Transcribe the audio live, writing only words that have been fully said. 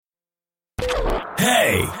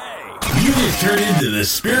Hey, you just turned into the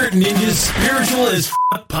Spirit Ninjas Spiritual as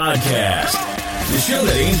F*** podcast. The show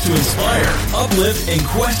that aims to inspire, uplift, and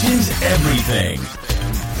questions everything.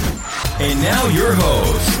 And now your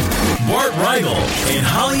hosts, Bart Rigel and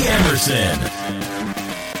Holly Emerson.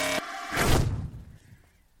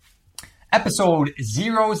 Episode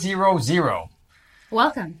 000.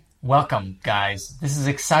 Welcome, guys. This is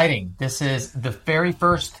exciting. This is the very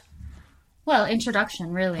first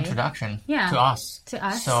introduction, really. to us. To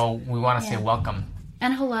us. So we want to say welcome.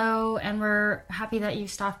 And hello, and we're happy that you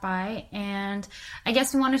stopped by. And I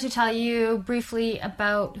guess we wanted to tell you briefly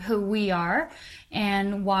about who we are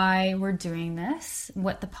and why we're doing this,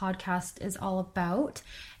 what the podcast is all about,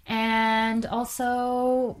 and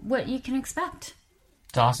also what you can expect.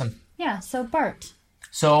 It's awesome. Yeah, so Bart.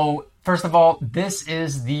 So, first of all, this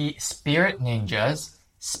is the Spirit Ninjas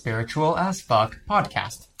Spiritual as Fuck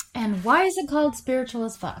podcast. And why is it called Spiritual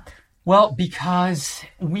as Fuck? Well, because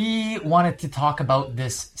we wanted to talk about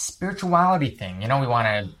this spirituality thing. You know, we want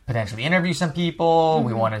to potentially interview some people. Mm-hmm.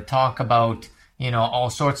 We want to talk about, all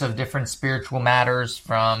sorts of different spiritual matters,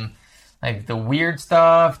 from like the weird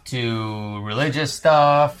stuff to religious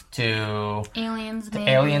stuff to aliens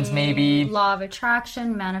maybe. Law of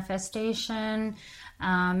attraction, manifestation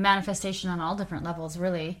on all different levels,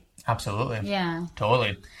 really. Absolutely. Yeah.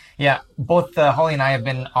 Totally. Yeah, both Holly and I have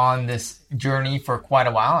been on this journey for quite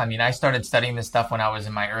a while. I mean, I started studying this stuff when I was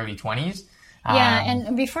in my early 20s. Yeah,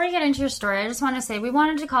 and before you get into your story, I just want to say we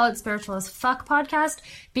wanted to call it Spiritual as Fuck podcast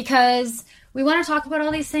because we want to talk about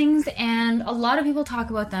all these things, and a lot of people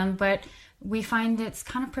talk about them, but we find it's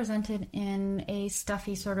kind of presented in a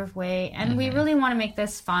stuffy sort of way, and we really want to make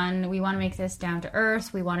this fun. We want to make this down to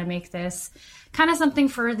earth. We want to make this kind of something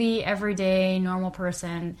for the everyday, normal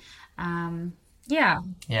person. We're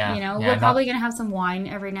probably going to have some wine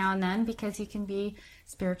every now and then because you can be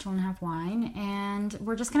spiritual and have wine, and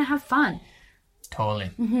we're just going to have fun. Totally.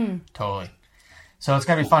 Mm-hmm. Totally. So it's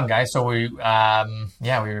going to be fun, guys. So we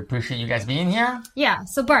appreciate you guys being here. Yeah.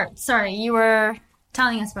 So Bart, sorry, you were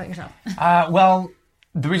telling us about yourself. Well,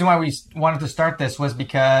 the reason why we wanted to start this was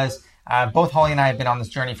because both Holly and I have been on this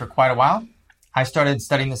journey for quite a while. I started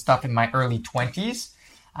studying this stuff in my early 20s.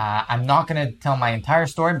 I'm not going to tell my entire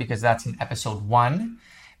story because that's in episode 1.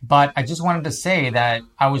 But I just wanted to say that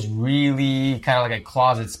I was really kind of like a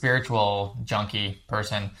closet spiritual junkie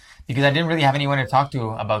person because I didn't really have anyone to talk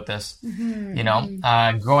to about this.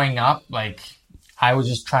 Mm-hmm. Growing up, like I was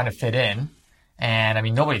just trying to fit in. And I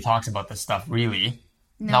mean, nobody talks about this stuff really.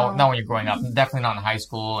 No. Not when you're growing up. Definitely not in high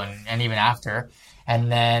school and even after. And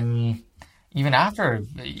then even after,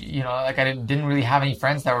 I didn't really have any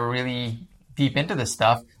friends that were really deep into this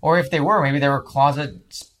stuff, or if they were, maybe they were closet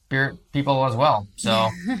spirit people as well. So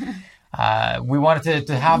we wanted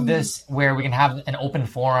to have this where we can have an open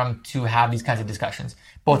forum to have these kinds of discussions,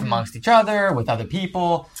 both amongst each other, with other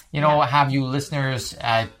people, have you listeners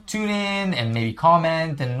tune in and maybe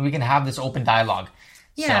comment, and we can have this open dialogue.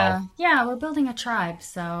 Yeah, we're building a tribe,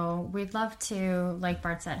 so we'd love to, like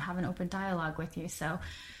Bart said, have an open dialogue with you. So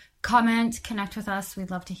comment, connect with us.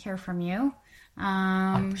 We'd love to hear from you.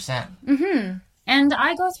 100%. Mm-hmm. And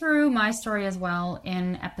I go through my story as well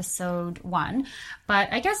in episode 1. But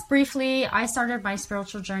I guess briefly, I started my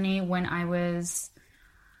spiritual journey when I was,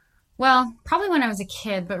 probably when I was a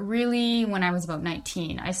kid, but really when I was about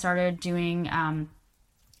 19. I started doing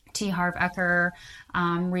T. Harv Eker,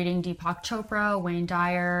 reading Deepak Chopra, Wayne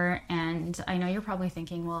Dyer, and I know you're probably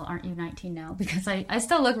thinking, well, aren't you 19 now? Because I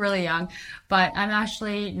still look really young, but I'm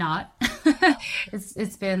actually not.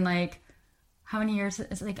 It's been like, how many years?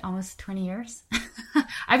 It's like almost 20 years.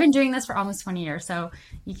 I've been doing this for almost 20 years, so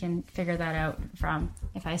you can figure that out from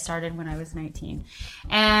if I started when I was 19.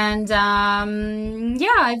 And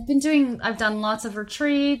I've done lots of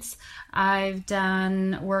retreats. I've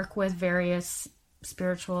done work with various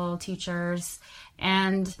spiritual teachers.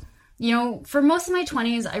 And, for most of my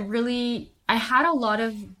 20s, I had a lot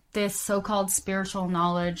of this so-called spiritual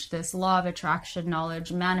knowledge, this law of attraction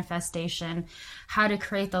knowledge, manifestation, how to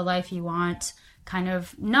create the life you want kind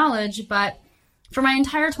of knowledge. But for my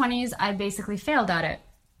entire 20s, I basically failed at it,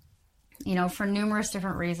 for numerous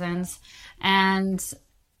different reasons. And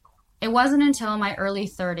it wasn't until my early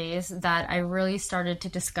 30s that I really started to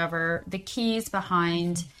discover the keys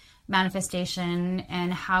behind manifestation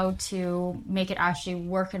and how to make it actually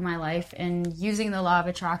work in my life and using the law of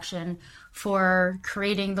attraction for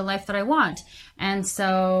creating the life that I want. And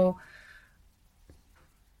so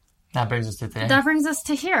that brings us to today. That brings us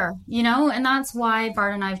to here, and that's why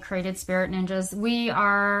Bart and I have created Spirit Ninjas.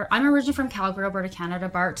 I'm originally from Calgary, Alberta, Canada.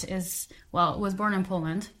 Bart was born in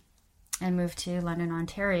Poland. and moved to London,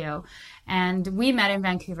 Ontario. And we met in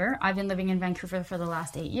Vancouver. I've been living in Vancouver for the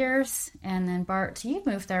last 8 years. And then Bart, you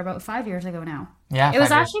moved there about 5 years ago now. Yeah, it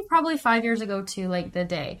was actually probably 5 years ago to like the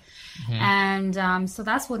day. Mm-hmm. And so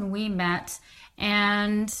that's when we met.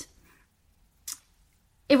 And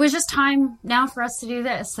it was just time now for us to do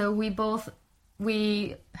this. So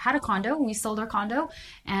we had a condo, we sold our condo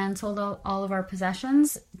and sold all of our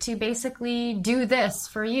possessions to basically do this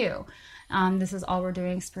for you. This is all we're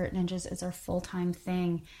doing. Spirit Ninjas is our full-time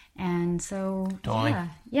thing. And so, totally.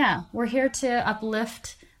 yeah, we're here to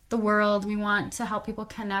uplift the world. We want to help people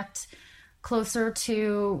connect closer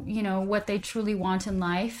to, you know, what they truly want in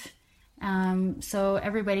life. So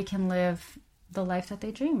everybody can live the life that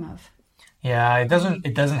they dream of. Yeah, it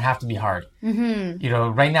doesn't have to be hard. Mm-hmm. You know,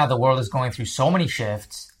 right now the world is going through so many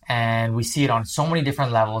shifts and we see it on so many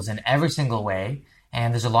different levels in every single way.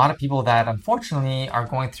 And there's a lot of people that unfortunately are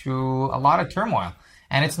going through a lot of turmoil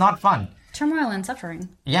and it's not fun. Turmoil and suffering.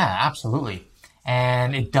 Yeah, absolutely.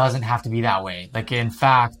 And it doesn't have to be that way. Like, in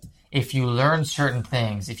fact, if you learn certain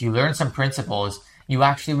things, if you learn some principles, you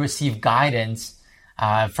actually receive guidance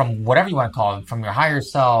from whatever you want to call it, from your higher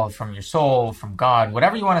self, from your soul, from God,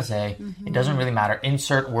 whatever you want to say. Mm-hmm. It doesn't really matter.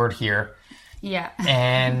 Insert word here. Yeah.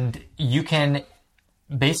 And you can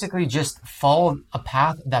basically just follow a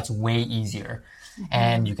path that's way easier. Mm-hmm.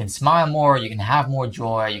 And you can smile more, you can have more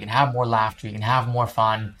joy, you can have more laughter, you can have more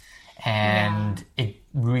fun. And it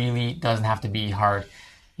really doesn't have to be hard.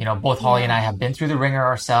 You know, both Holly and I have been through the ringer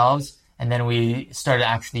ourselves. And then we started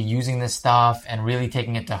actually using this stuff and really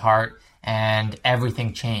taking it to heart. And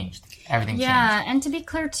everything changed. Yeah, and to be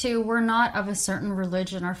clear too, we're not of a certain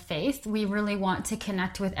religion or faith. We really want to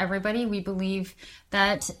connect with everybody. We believe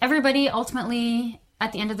that everybody ultimately,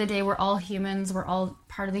 at the end of the day, we're all humans. We're all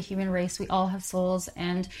part of the human race. We all have souls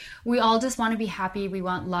and we all just want to be happy. We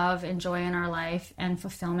want love and joy in our life and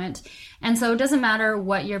fulfillment. And so it doesn't matter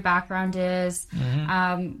what your background is.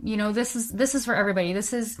 Mm-hmm. You know, this is for everybody.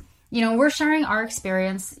 This is, you know, we're sharing our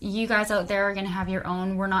experience. You guys out there are going to have your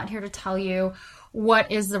own. We're not here to tell you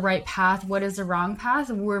what is the right path, what is the wrong path.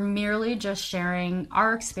 We're merely just sharing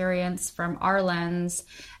our experience from our lens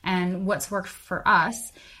and what's worked for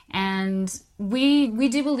us. And we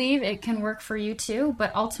do believe it can work for you too,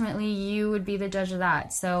 but ultimately you would be the judge of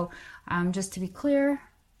that. So just to be clear,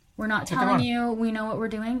 we're not telling you we know what we're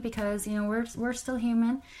doing because, you know, we're still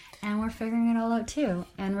human and we're figuring it all out too.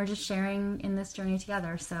 And we're just sharing in this journey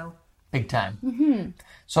together. So big time. Mm-hmm.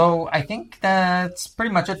 So I think that's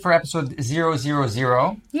pretty much it for episode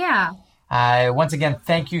 000. Yeah. Once again,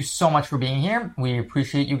 thank you so much for being here. We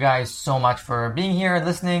appreciate you guys so much for being here,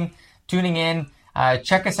 listening, tuning in.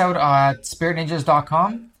 Check us out at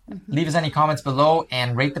spiritninjas.com. Mm-hmm. Leave us any comments below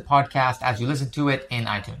and rate the podcast as you listen to it in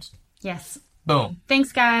iTunes. Yes. Boom.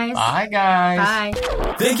 Thanks, guys. Bye, guys.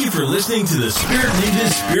 Bye. Thank you for listening to the Spirit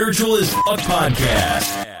Ninjas Spiritual as Fuck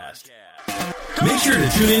podcast. Make sure to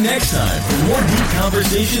tune in next time for more deep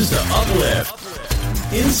conversations to uplift,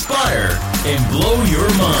 inspire, and blow your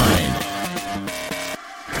mind.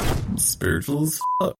 Spiritual as fuck.